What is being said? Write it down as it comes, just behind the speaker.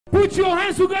Put your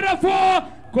hands together for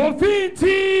Kofi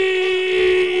Nti.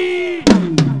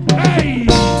 Hey,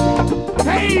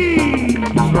 hey.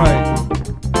 That's right.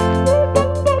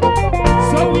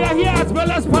 So we are here at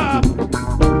Lumba'S Pub.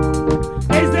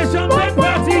 It's the champagne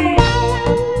party.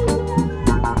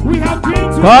 We have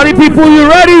drinks. Party people, you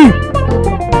ready?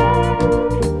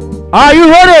 Are you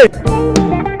ready?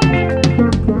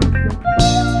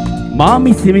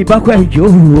 Mommy see me back where you.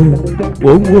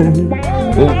 Whoa, whoa,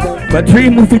 whoa. But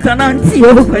dream of it and auntie,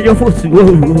 oh, when you're forced to go.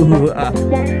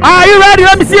 Are you ready?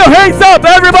 Let me see your hands up,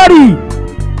 everybody.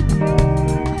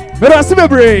 Better see me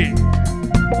brain.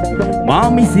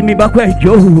 Mommy see me back where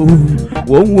you.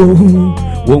 Whoa, whoa,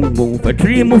 whoa, whoa. But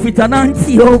dream of it and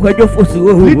auntie, oh, when you're forced to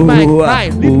go. Lead my high,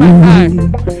 lead my high.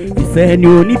 Send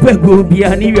you nipe go be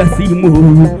an irasimu.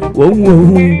 Whoa, whoa,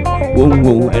 whoa,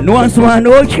 whoa. And once one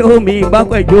oh show me back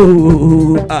where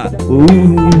you.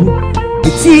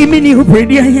 It's me who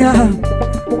pretty ya.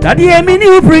 Daddy me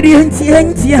who pretty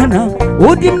Tiana.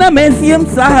 Odim na mefiam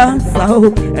sa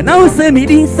sao. And now say me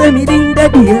din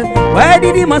daddy. Why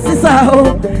did he must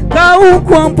sao? Ka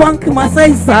kwam punk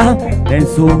masai sa. Then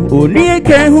so oni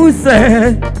can who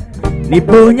say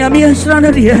Niponya mi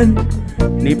eshrana dien.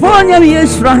 Niponya mi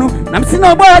eshrano. Nam si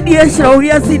nobody eshrao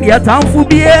ya si dia tamfu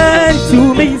bien.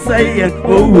 To me say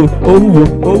oh oh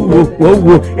oh oh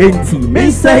oh. Enti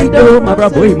me say do my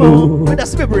boy mo.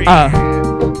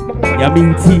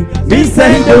 Yaminti me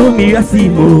say do mi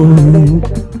asimo.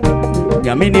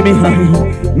 Yamini me hai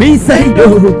me say do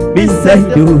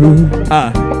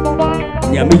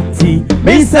Yaminti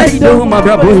me say do my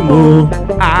boy mo.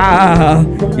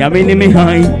 Yamini me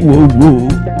hai wo wo.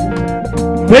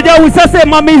 Peja we say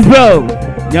Mama Israel.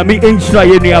 Yami insha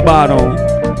ye ni abano.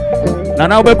 Na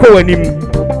na obeko wanim.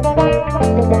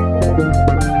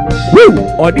 Woo!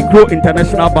 Or the Grow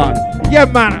International Band. Yeah,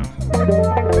 man.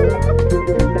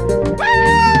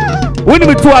 When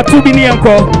we to a 2 billion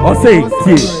call or say,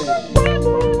 see.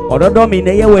 Or the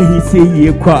dominate where he say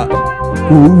ye qua.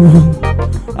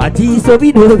 A tea so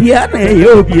be do be a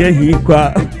yo be a he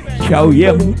qua. Chow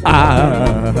yem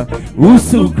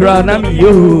Usu granam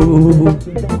yo.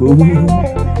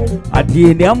 A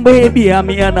dear young baby, I'm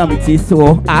here,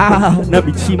 so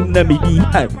Nabi chim, Nabi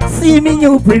see me,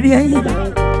 you pretty.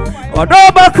 Or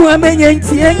Baku, I'm a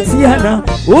Tiana,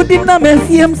 who did not make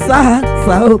him sa.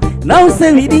 So now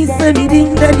say me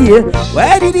didn't that year.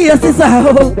 Where did he say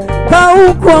so?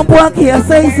 How come walk here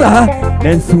say so?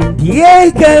 Then soon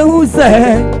the who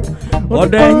said, or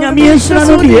then Yami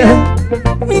Shano,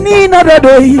 Mini not a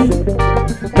day.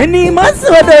 Many months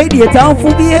a day, the town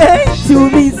for me to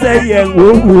me saying,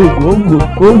 whoa,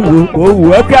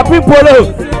 okay, people.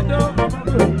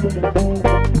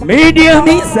 Media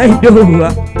me say, do.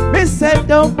 Me say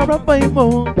don't papa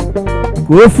mo.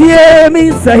 Kofi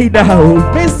me say down.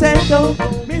 Me say don't.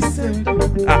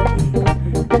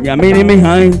 Yamini me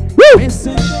high. Me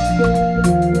say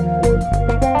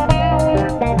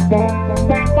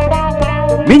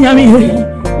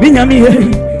Minyami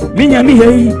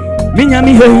hey.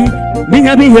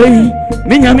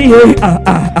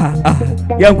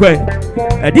 Yankwe.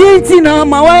 Adinti na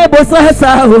mawe bosa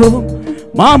sao.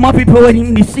 Mama people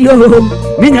in this yo.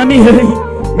 Minyami hey.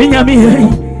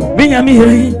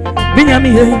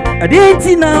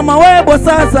 Adinti na mawe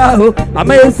bosa sao.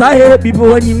 Ame say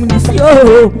people in this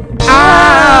yo.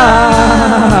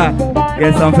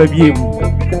 Yes, I'm for you.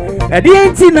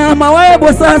 Adinti na mawe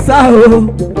bosa sao.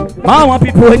 Mama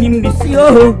people in this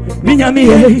yo. Minyami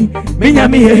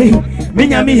hey.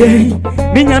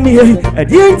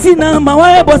 Adinti na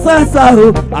mawe bosa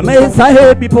sao. Ame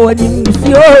say people in this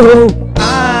yo.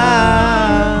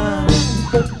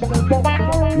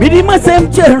 Midi masem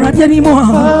chera jani mo.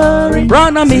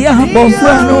 Brana mi ya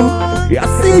bonfrano. Ya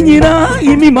sinyina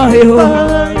imi maheo.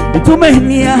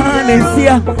 Itumeni ya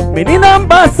nesia. Menina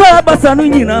mbasa basa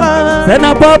nunyina.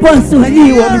 Sena papa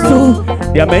suhaji wa misu.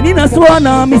 Ya menina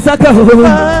suana misaka ho.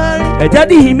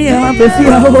 Ejadi himi ya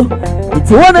besia ho.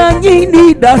 Ituwana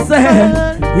nyini dase.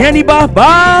 Yeni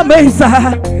baba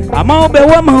meisa. Ama obe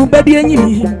wama obe die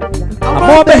nyini.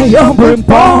 Ama obe yombre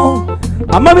mpong.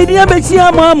 Ama midia bechi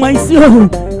ama maisio.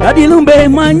 Adi lumbe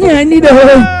manye ni do.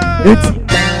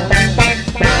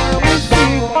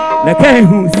 Neke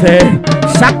hu se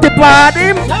shakti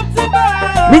padim.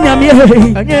 Minyami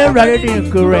hey. Anye ready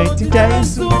correct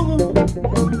Jesu.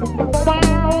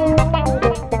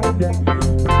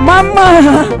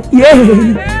 Mama yeah.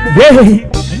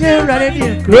 Anye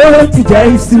ready correct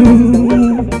Jesu.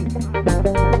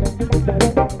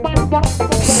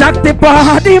 Shakti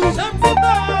padim.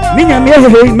 Minyami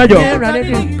hey majo. Anye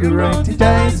ready correct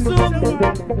Jesu.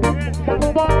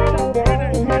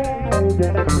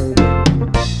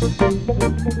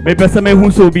 Me pesa me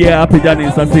who so be a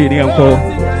pijani sasini uncle.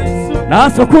 Na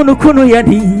so kunu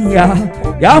yadi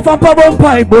ya fampa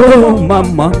bompai bo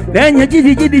mama. Then ya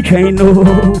jidi train no.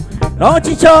 No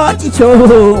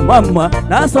chicho mama.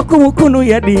 Na so kunu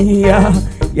yadi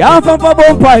ya fampa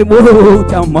bompai bo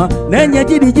chama. Then ya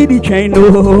jidi train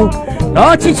no.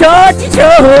 No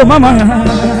chicho mama.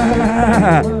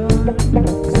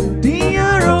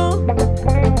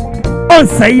 On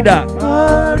Saida.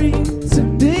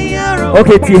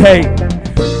 Okay, hey.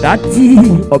 That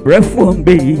tea or breath from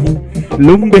bay.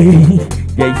 Lumbe,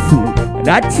 Jesu.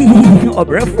 That tea or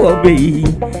breath from bay.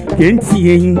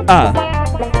 Kenti,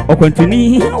 or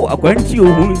continue, or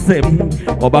continue, sem,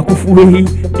 or Bakufui,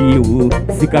 you,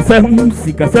 Sikasem,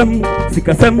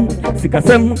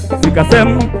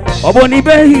 or Bonnie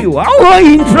Bay, wow,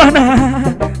 in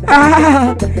Trana.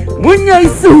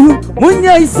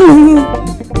 Munyaisu.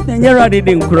 Then you're ready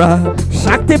to cry.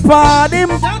 Shakti Padim.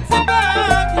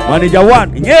 Manager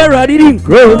one. You're ready to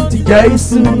cry.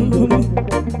 Jaisu.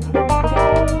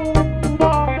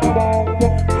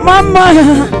 Mama.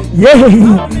 Yeah.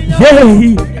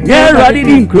 You're ready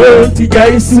to cry.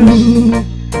 Jaisu.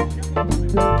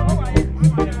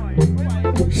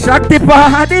 Shakti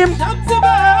Padim.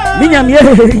 Minyam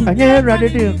yeah. You're ready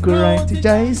to cry.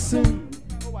 Jaisu.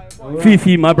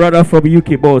 Fifi, my brother from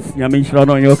UK, boss. Yamin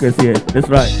Shrano on your case here. That's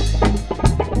right.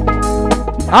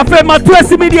 After my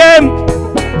 20 medium,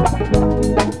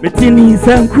 Betini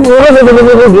Sanko.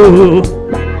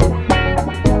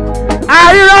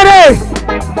 Are you ready?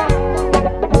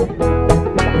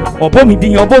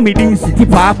 Obomidin, city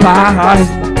papa.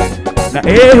 Na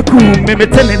eku, me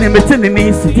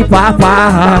telling city papa.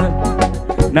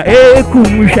 Na eku,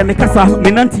 Mishane Kasa,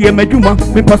 Minanti, Meduma,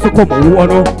 me paso como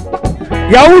one.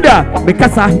 Yahuda,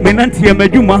 Mikasa, Menanti,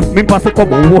 Meduma, Mimpaso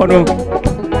Kobo, Wano.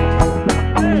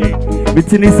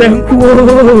 Bitini Senko,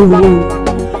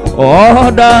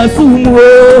 oh, da sumo.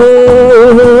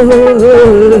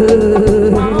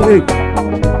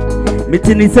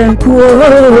 Bitini Senko,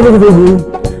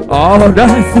 oh, da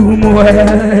sumo.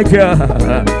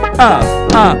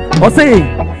 Ose,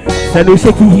 Selu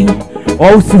Sheki,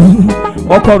 also,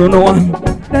 Okoronoa,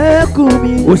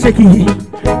 Nekumi, Osheki,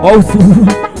 also.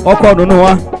 Okono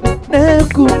noa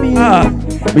nekumi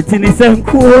bitini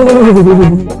senko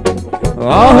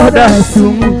oda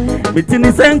sum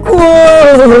bitini senko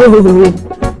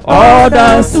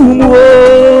oda sum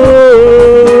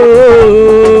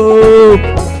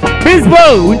Bisbo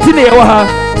untine wa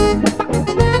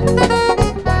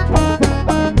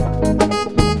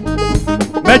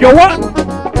Major what?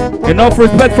 Enough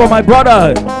respect for my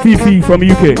brother Fifi from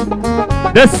UK.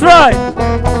 That's right.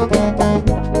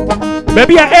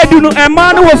 Baby, I do no a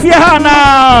man of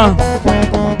Yahana.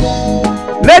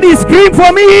 Ladies, scream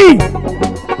for me.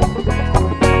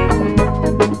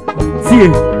 See,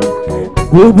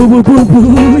 boo.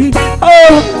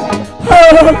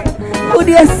 Oh,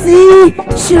 dear, see,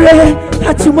 Shire,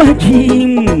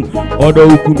 Hatumajim, Odo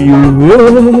Kumu,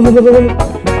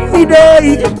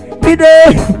 Midday,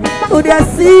 oh, dear,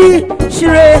 see,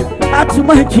 Shire,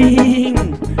 Hatumajim,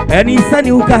 and he's a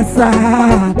new casa.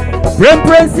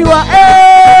 Prince,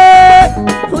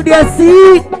 who dear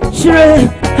see, Shire,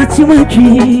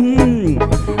 Hatumajim,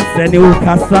 send you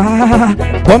casa,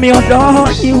 come your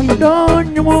dog, you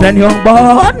don't, send your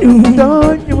body,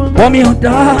 come your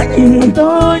dog, you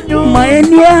don't, my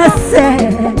dear say,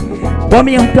 come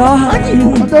your dog,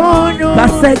 you don't,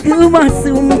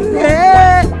 Kasagumasum,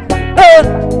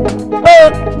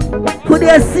 who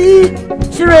dear see,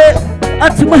 Shire,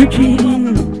 Hatumajim.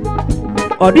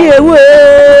 Oh dear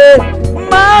way,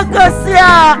 Marcusia,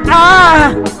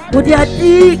 would ya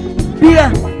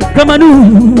dear, come on,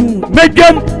 make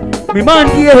them, me man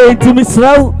here to Miss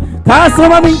Row, Castle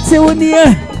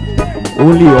Mintunia,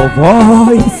 only your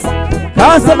voice,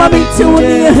 Castle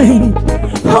Mintunia,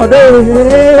 oh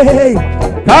day,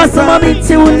 Castle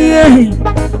Mintunia,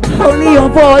 only your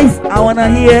voice, I wanna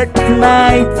hear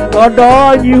tonight,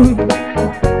 adore you.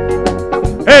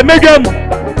 Hey, make them.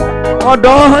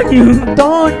 Adore you,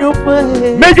 don't you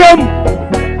play? Make him,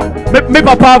 me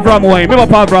papa Abram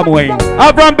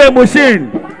Abram be machine.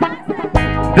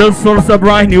 This source of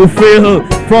brand you feel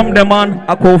from the man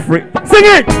a Kofi. Sing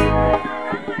it,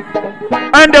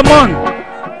 and the man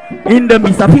in the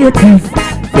Mississippi.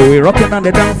 So we rocking on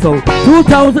the dance hall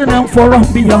 2004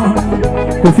 and beyond.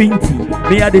 Kofi Nti,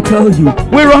 me I tell you,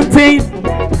 we're on team.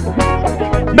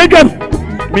 Make him,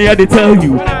 me I tell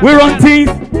you, we're on team.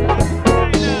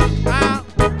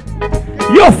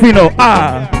 Yo fino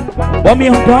what me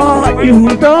on you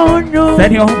don't know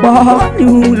send your body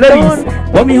ladies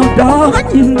what me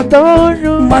on you don't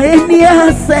know my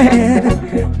India said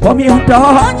Bomi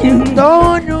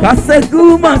ondanyu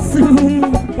Kaseguma sum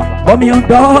Bomi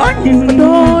ondanyu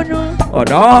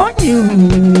Ondanyu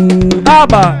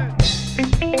Aba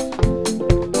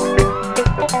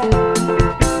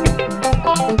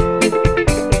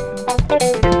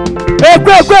Hey,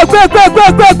 go!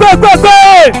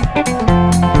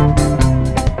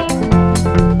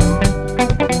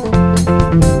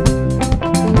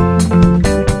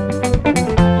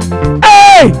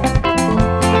 Hey!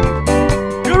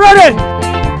 You ready?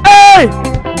 Hey!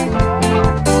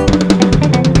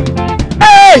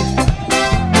 Hey!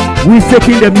 We're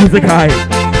taking the music high.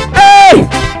 Hey!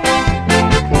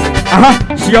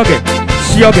 Shioge.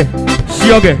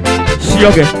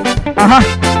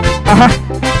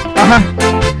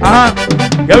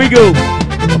 Here we go.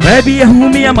 Baby,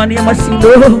 humi amani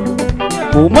amasino.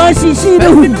 Umashishino.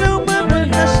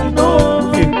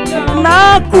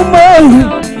 Nakumo.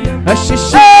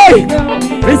 Hey!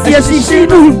 Resi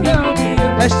ashishino.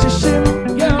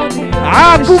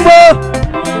 Akumo.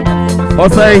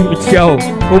 Osai michao.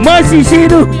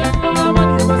 Umashishino.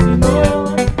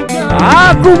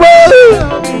 Akumo.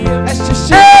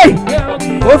 Hey!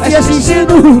 Kofi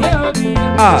ashishino.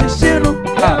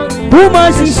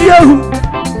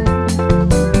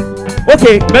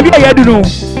 Okay, maybe I do know.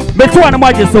 But one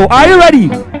imagine so. Are you ready?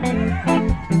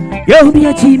 Yo be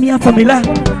a chimia famila.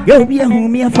 Yo be a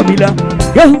humia famila.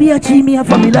 Yo be a chimia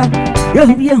famila. Yo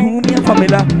be a humia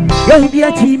famila. Yo be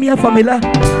a chimia famila.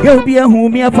 Yo be a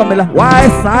humia famila. Why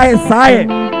sigh?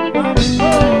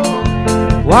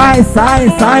 Why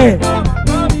sigh?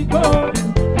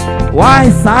 Why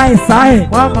sigh?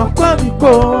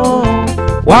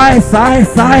 Why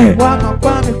sigh?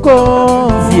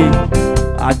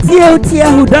 Tia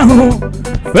down.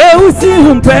 Feu si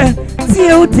humpe.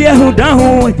 Tia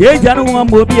down. Janu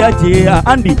amobia jia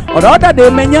Andy. Or other de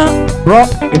menya. Bro,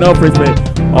 enough respect.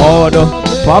 Oh no.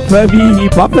 Papa B.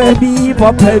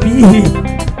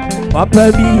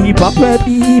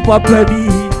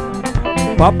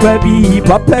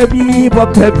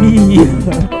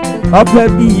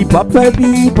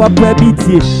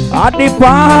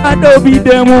 Adipa do bi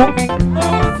demo.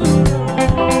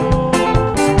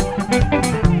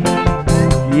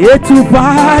 Yetu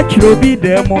pa chobi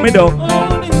demo me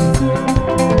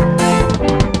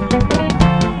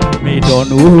don't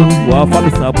know. Wa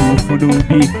fami sabu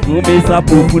funubi. Umbe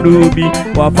sabu funubi.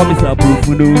 Wa fami sabu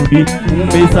funubi.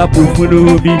 Umbe sabu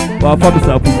funubi. Wa fami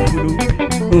sabu funubi.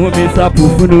 Umbe sabu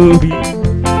funubi.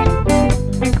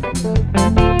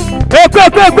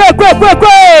 Go!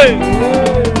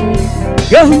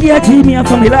 Gahumia Jimia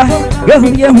famila.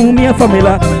 Gahumia humia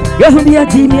famila. Gahumia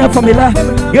Jimia famila.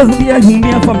 Gahumia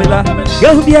humia famila.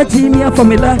 Gahumia Jimia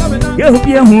famila.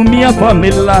 Gahumia humia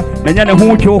famila. Menyane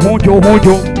huncho.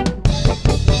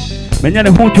 Menyane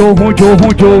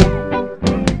huncho.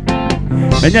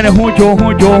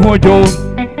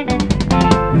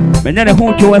 Menyane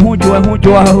huncho.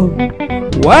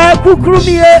 Wa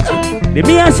kukrumie.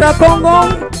 Demia shakongo.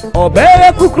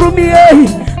 Obeye kukrumie.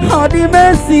 Hadi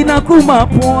Messi na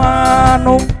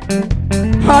kumapwano.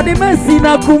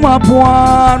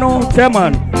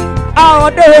 Chairman.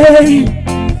 Our day.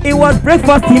 It was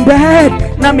breakfast in bed.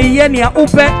 Na mi yeni ya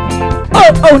upe.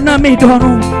 Oh na mi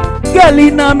donu.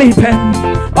 Gali na mi pen.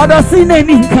 Oda sine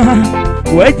nika.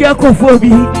 Weja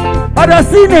kofobi. Oda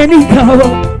sine nika.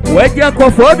 Weja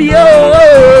kofobi.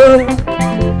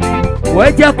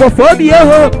 Weja kofobi.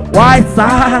 Why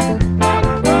sir?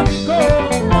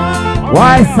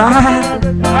 Why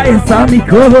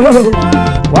Miko?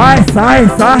 Why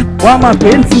Wama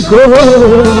Pensuko?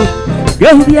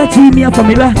 Yohia Jimia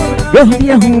famila.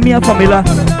 Yohia humia famila.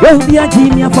 Yohia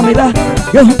Jimia famila.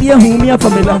 Yohia humia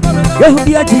famila.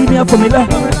 Yohia Jimia famila.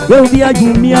 Yohia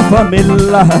humia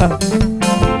famila.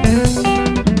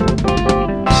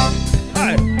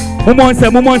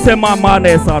 Mumonse mama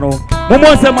nesano.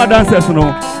 Mumonse ma dancers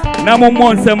no. Na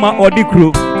mumonse ma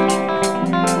odikru.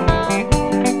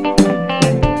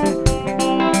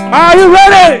 Are you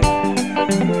ready?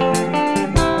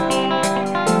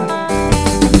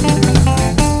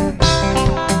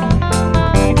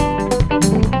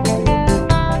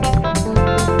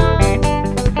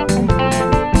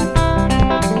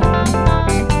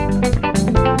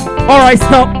 All right,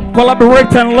 stop.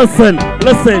 Collaborate and listen.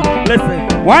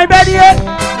 Why baby?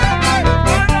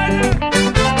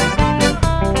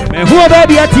 Man, who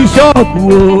baby at T-shop?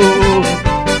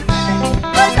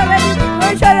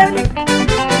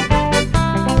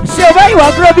 Shewai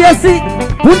wa grobiasi,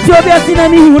 punti obiasi na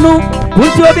mihunu,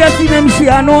 punti obiasi na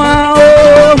mishiano ao.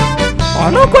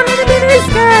 Ono koni ni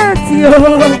miniskati yo,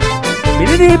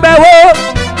 minini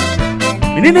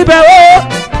bewo.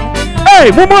 Hey,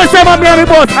 Mumu Sama Miami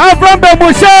Boss. I'm from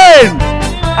Bemushen.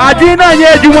 Adina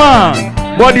Yejuma.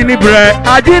 Body ni bre.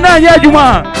 Adina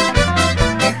Yejuma.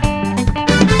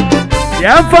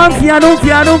 Yam from piano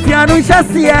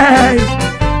chassis.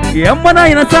 Yam wana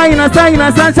ina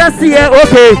sa chassis.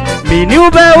 Okay. Mini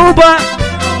ube uba.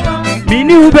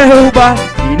 Mini ube uba.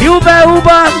 Mini ube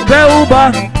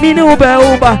uba. Mini ube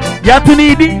uba.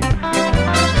 Yatunidi.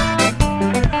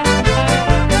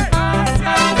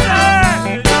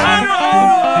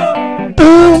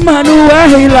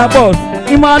 Emmanuela boss,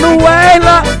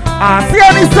 Emmanuela. I see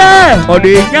any say. Oh,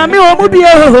 the yami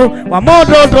omudio. Wa mo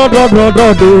do.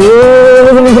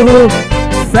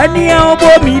 Sani obo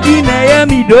mi di na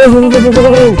yami do.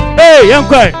 Hey,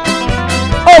 yankwa.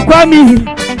 Oh, kwami.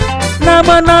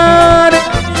 Namanade.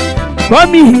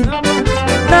 Kwami.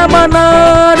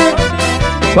 Namanade.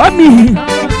 Kwami.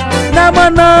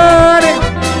 Namanade.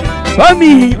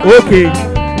 Kwami. Okay.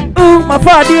 My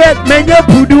father menye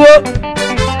puduo.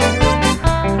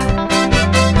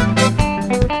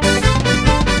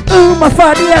 My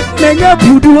father menye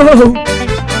puduo.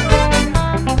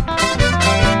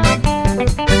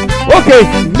 Okay,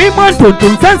 me man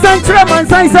tuntun san traman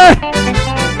san say.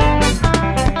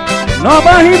 No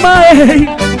bahima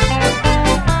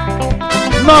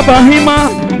no bahima.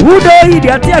 Udo idi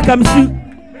atia kamsi.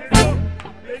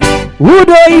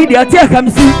 Udo idi atia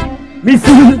kamsi.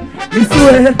 Misu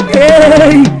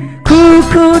hey,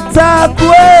 kukuta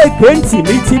kwe kenti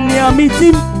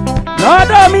mitim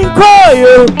nada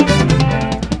minkoyo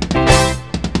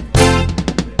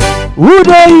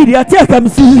udo idi ateka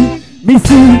misu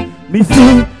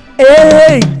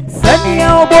hey, sani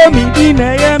obo mi di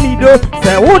na ya mi do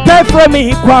se utai from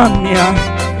me kwamia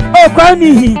o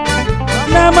kwami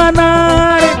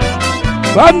namanare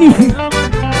kwami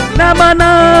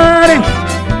namanare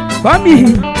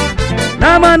kwami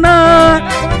Namana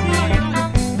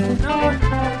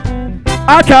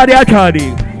Achadi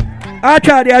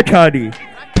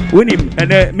Unim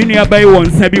and mini abai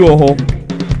won sabi wo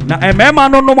na emema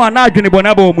no no na adwene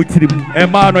bonaba o mutirim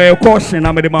ema no e caution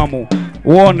na medemamo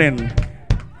warning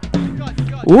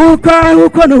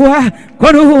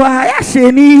konuwa ya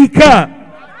shenika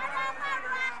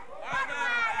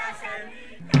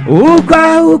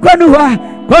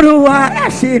konuwa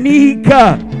ya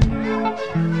shenika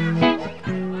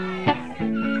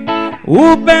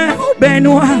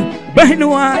Ubenua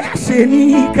ya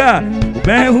shenika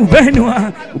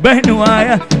Ubenua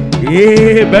ya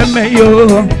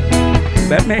bemeyo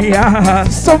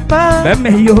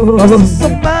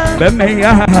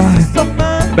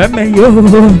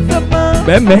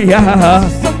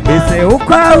ese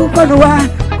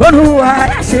konuwa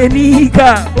ya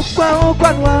shenika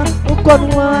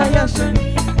ukonwa ya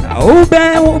shenika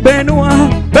Ubenua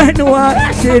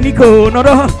ya sheniko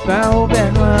noro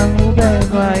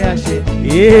Ubenua ya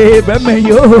sheniko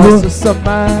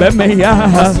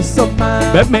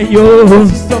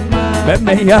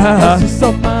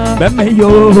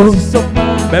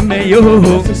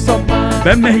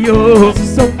bemeyo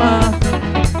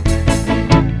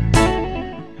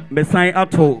Beside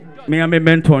ato me ame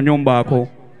mentor nyomba ko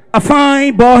a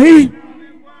fine boy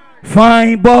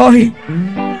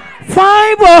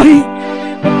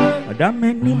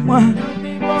Adame ni mwa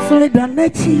Sole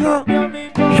danechi ho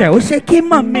She o sheki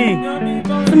mami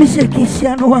Sumi sheki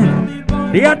shianwa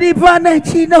Dia di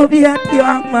panechi no via di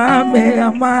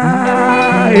amai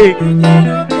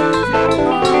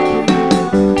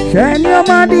She ni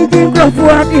amadi jingro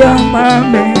fuwa di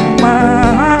amai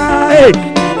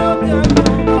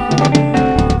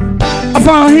A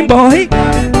fine boy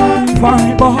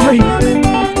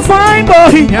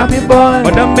Yummy boy,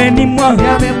 Madame Nima,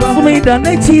 Sumi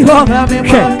Danechi ho,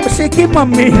 Sheki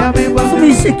Mami,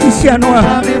 Sumi Sheki Shanwa,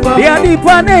 Yadi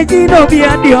Paneji no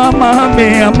Biadi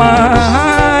Amame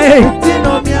Amai,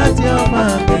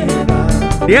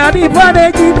 Yadi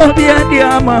Paneji no Biadi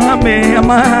Amame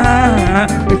Amai,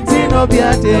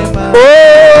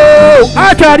 oh,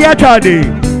 Achadi,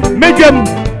 Medium,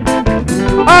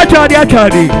 Achadi,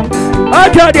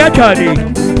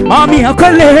 Mami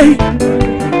Akole.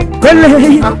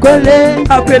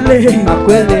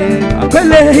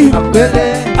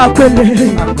 Akwele,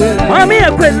 mami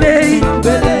akwele,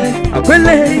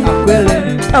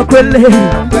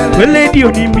 di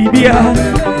oni media,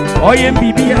 Oye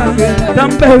bibia,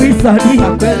 tambe sadi,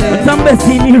 tambe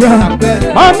sinira.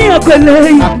 Mami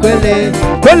akwele,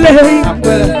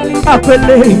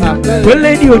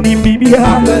 akwele ni oni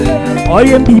bibia.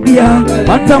 Oye bibia,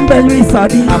 tambe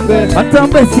sadi,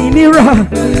 tambe sinira.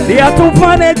 Dia tu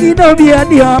fane dino bia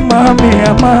dia mami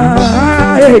ama.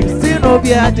 Sino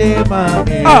bia de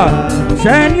mami.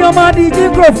 Shine your madi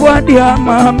jikofwa dia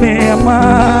mami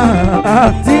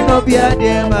ama. Sino bia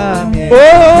de mami.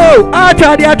 Oh,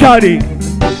 achadi.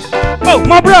 Oh,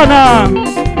 my brother,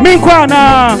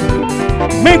 Minkwana,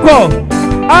 Minko,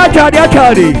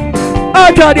 achadi.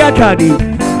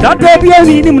 That will be a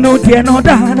minimum no dear, no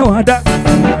da, no other.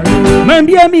 Man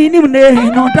be a minimum,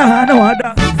 no da, no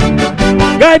other.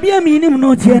 Guy be a minimum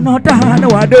no dear, no da, no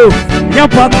other.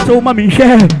 Yampa to Mammy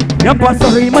share, Yampa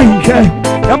sorry, my share,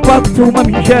 Yampa to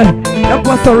Mammy share,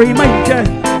 Yampa sorry, my share,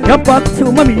 Yampa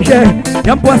to Mammy share,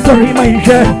 Yampa sorry, my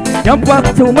share, Yampa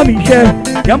to Mammy share,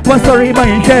 Yampa sorry,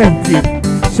 my share.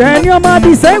 Shine your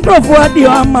madi same crop what you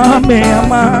are,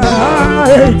 mamma.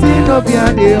 Sino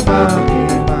bia de mami.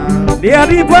 They are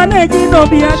the one that you know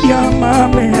be a dear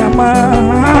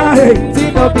mamma.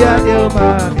 Sino bia de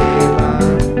mami.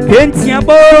 Kentia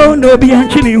bo no be a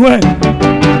chilly way.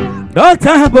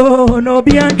 Doctor bo no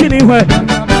be a chilly way.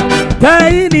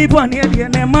 Tiny one here,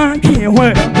 the monkey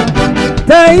way.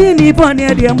 Tiny one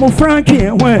here, the more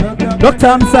frankie way.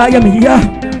 Doctor Messiah.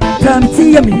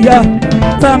 Tamti yamiya,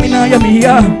 tamina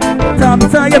yamiya,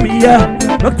 tamta yamiya,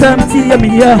 tamti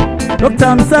yamiya,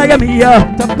 tamsa yamiya.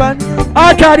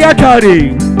 Achari.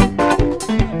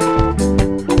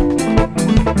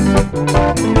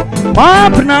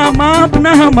 Mapna,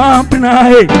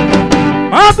 hey.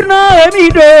 Mapna,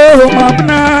 emido,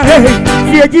 mapna, hey.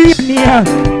 Siajinia,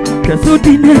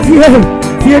 kasuti netie,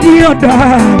 siadioda,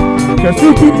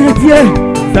 kasuti netie,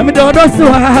 samidodo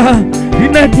soa.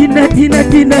 Dina.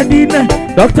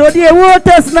 Doctor, dear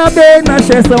waters na be na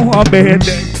share some bed.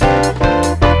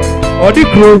 Or the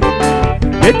crew.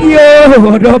 Bedio,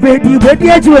 or bedi,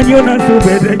 bedia, when you're not so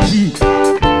bed.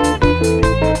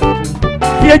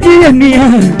 Kiaji nia,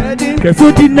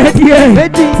 Kasuti netie,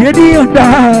 Siadio da,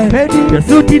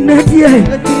 Kasuti netie,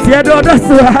 Siadoda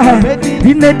soa,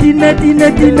 Dina.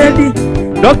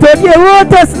 Doctor, dear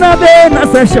waters na be na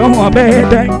session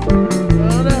bed.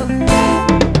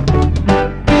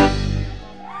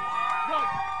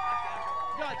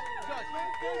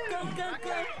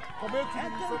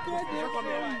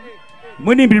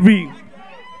 Money bibi,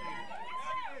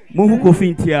 Mohu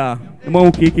Kofi Nti,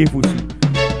 Mohu KK Fusu.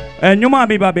 And you might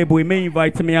be baby boy may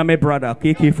invite me and my brother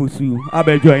KK Fusu. I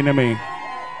be join me.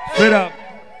 Straight up.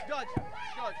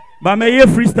 But may you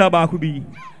freestyle bakubi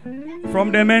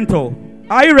from the mentor.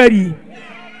 Are you ready?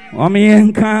 Omi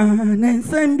enkan and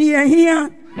sembi here.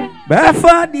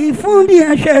 Bafa di fundi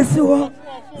and shesuo.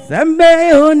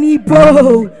 Sembe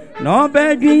onipo. No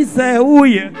bedrin se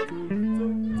uye.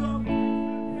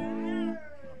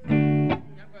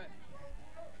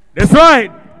 That's right.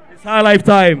 It's high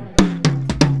lifetime.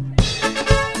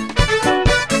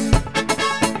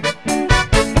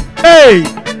 Hey.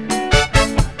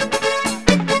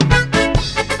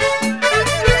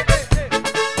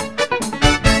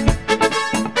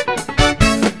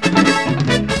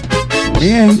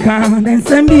 Me come and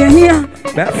send me here.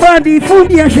 But for the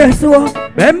food you share so.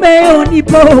 But me only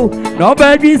po.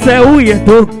 Nobody say who you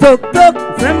talk.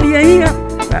 Send me here.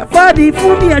 But for the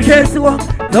food you share so.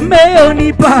 The mayo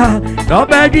nipa,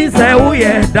 nobody say oh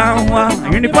yeah down one.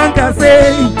 Unipanka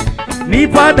say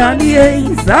nipa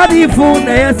dani sadi phone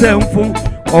esemfu,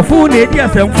 ofun edi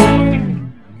esemfu.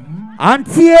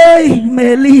 Auntie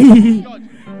Meli,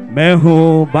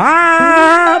 meho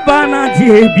baba na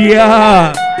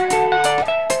jebia.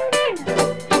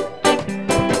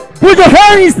 Put your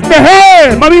hands in the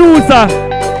hair, Mami Musa.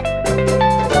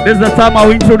 This is the time I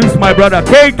will introduce my brother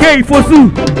KK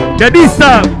Fosu. This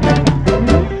time.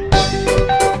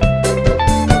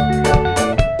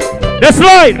 That's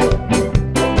right.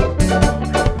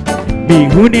 Mi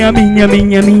hunia minya.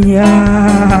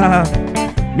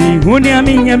 Mi hunia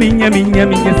minya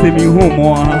se mi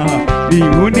homo. Mi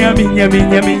hunia minya.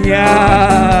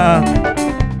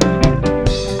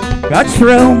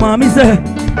 Gachre mami se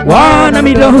wana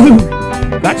mi do.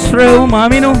 Gachre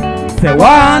mami no se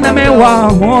wana me wa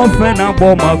hofe na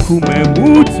boma kume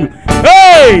mutu.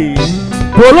 Hey,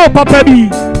 polo papa bi.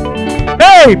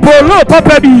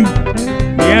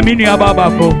 Yeah, mini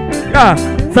ababako. Yeah,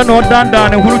 so no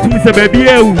dandan and who to me say baby.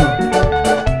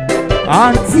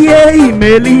 Auntie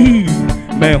Meli,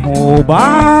 me ho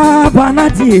baba na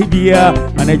jibia.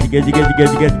 Manage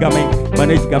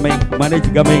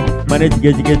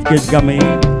coming.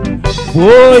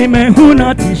 Boy, me who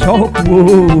not shock.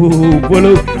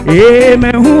 Polo,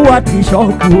 me who what is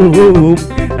shock.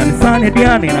 And Sunny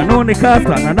Diane, and on the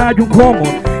castle, and I do come.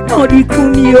 Oh, the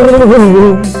Kumio,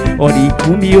 oh, the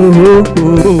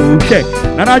Kumio, check.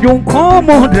 And I don't come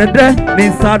on the death,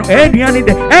 then start Edian in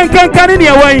the and can't carry me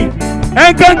away.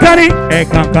 And can't carry, and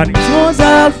can't carry.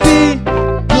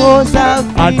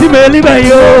 Auntie Melly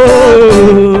Bayo,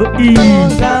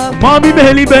 Mommy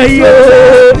Melly Bayo,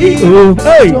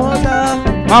 hey,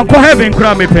 Uncle Heaven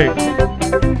Crammy Pay.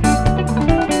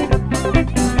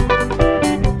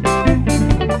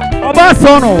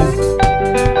 Obasono,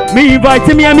 me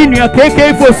invite me a mini a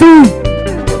KK for Sue.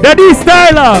 Daddy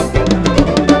Styler,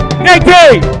 KK.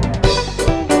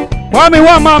 Why me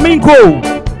one Maminko?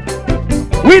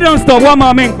 We don't stop one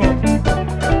Maminko.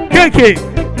 KK.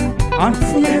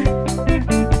 Auntie,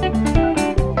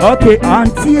 okay,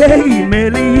 Auntie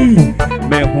Melly,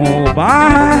 me ho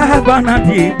baba na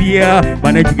dibia,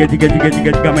 manage get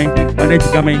coming,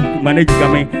 manage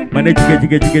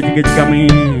get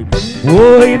coming.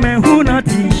 Boy, me who not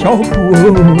shoku,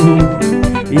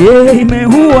 yeah, me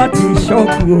who what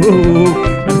shoku.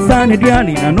 And Sunny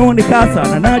Diani, and on the casa,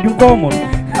 and I do common.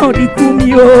 How the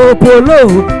Kumio Polo,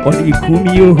 or the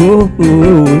Kumio,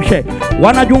 she.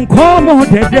 One I don't come on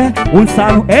dead, one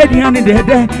son, Eddie and dead,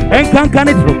 and can't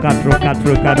it trocado,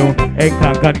 and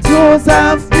can't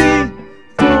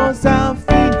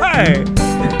hey,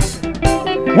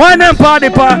 one and party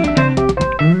part.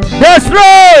 That's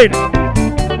right.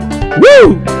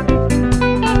 Woo!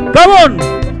 Come on!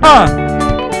 Ah!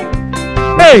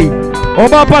 Hey!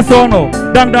 Oba Pasono!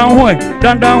 Dan down way!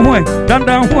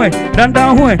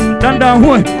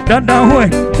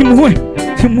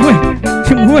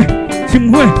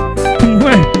 Chimwe!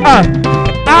 Ah!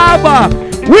 Abba!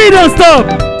 We don't stop!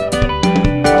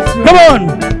 Come on!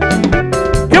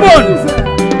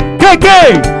 KK!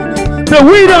 So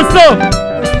we don't stop!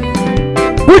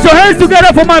 Put your hands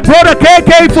together for my brother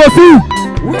KK for Sue!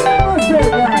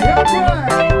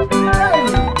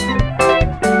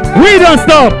 We don't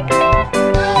stop.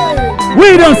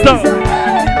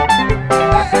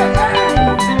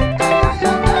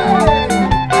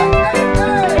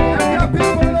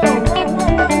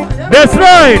 That's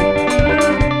right.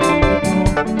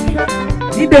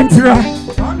 Identra.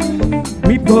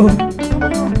 Mipo.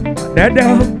 Dada.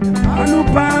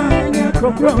 Anupanya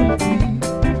kokronti.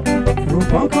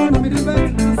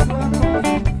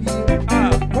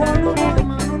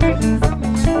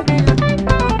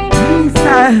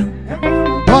 Style,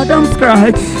 bottom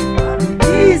scratch,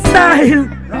 style.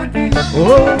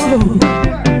 Oh,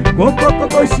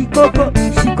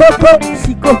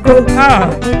 shikoko. Ah.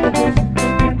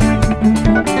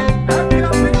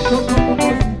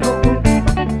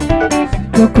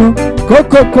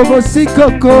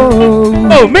 Coco.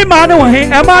 Oh, me manu he,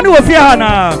 emanu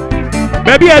ofiana.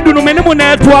 Baby, I do no minimum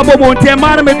net to abo monte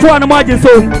man me to anamaje so.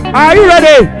 Are you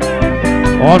ready?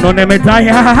 Oh no, ne me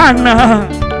Diana.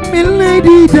 Me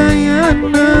Lady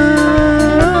Diana.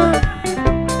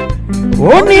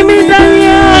 Only me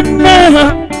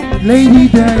Diana. Lady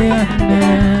Diana.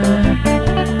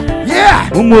 Yeah.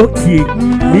 Umoti.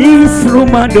 Miss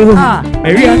Romado.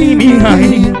 Mariani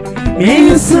Mihai.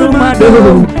 Miss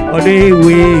Romado. Ode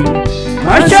way.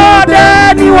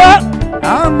 Mashada niwa.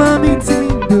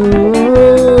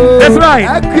 That's right.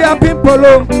 Akia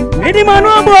Pimpolo. Any man who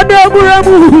bought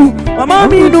Buramu. Mama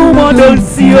mi no more don't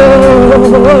see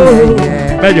oh.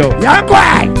 Bejo. Yakwa.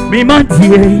 Mi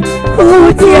mantie.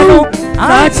 Utieno.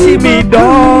 Achi mi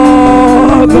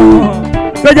dog.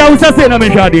 Beja usa se na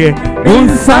meshadi.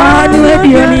 Unsa ni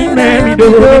diani me do.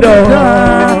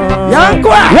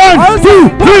 Yakwa. 1, 2,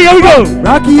 3, here we go.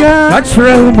 Rakia.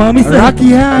 Kachre mommy say.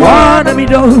 Rakia. Wana mi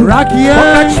do. Rakia.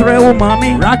 Kachre mommy.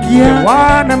 Rakia.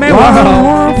 Wana me wa.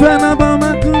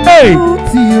 Hey.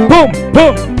 Boom.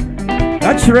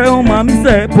 Kachre mommy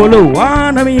say polo.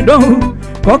 Wana mi do.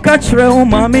 Kachre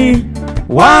mommy.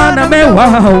 Wana me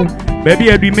wow.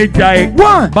 Baby, I do me jai.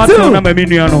 1,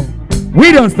 2.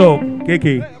 We don't stop.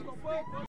 KK.